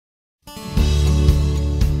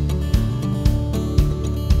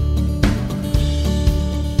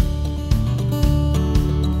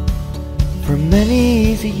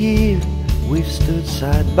Many's a year we've stood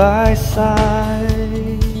side by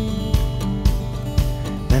side.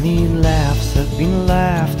 Many laughs have been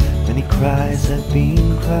laughed, many cries have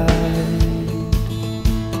been cried.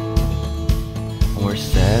 Where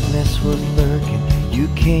sadness was lurking, you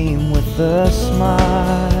came with a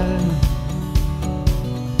smile,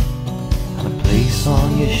 and a place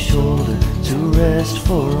on your shoulder to rest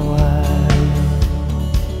for a while.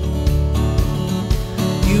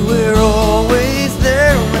 You were always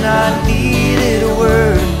there when I needed a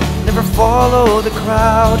word. Never follow the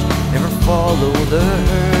crowd, never follow the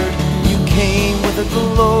herd. You came with a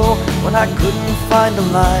glow when I couldn't find the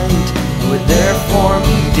light. You were there for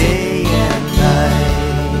me day and night.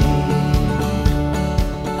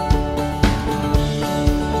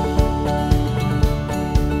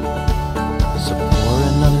 So pour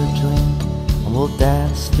another drink and we'll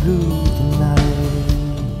dance through the night.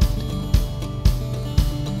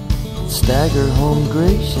 Stagger home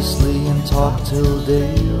graciously and talk till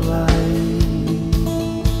daylight,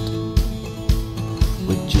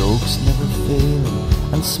 with jokes never fail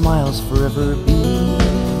and smiles forever be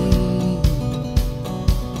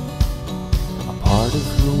a part of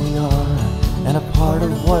who we are and a part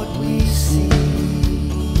of what we see.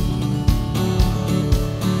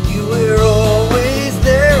 You were always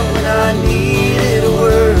there when I needed a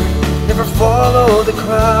word. Never follow the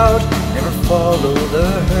crowd, never follow the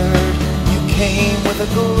herd. Came with a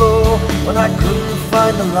glow when I couldn't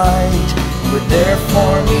find the light. You were there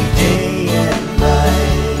for me day and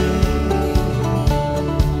night.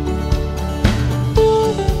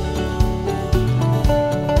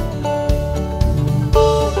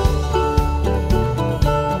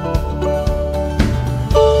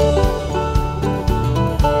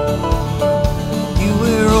 You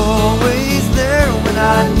were always there when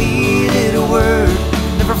I needed a word.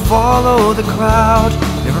 Never follow the crowd,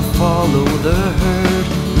 never follow the herd.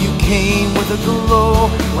 You came with a glow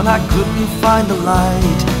when I couldn't find the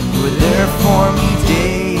light. You were there for me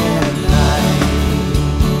day and night.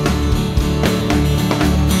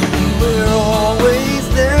 You were always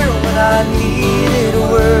there when I needed a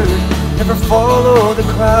word. Never follow the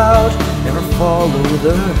crowd, never follow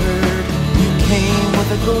the herd. You came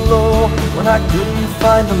with a glow when I couldn't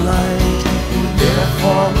find the light. You were there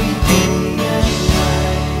for me day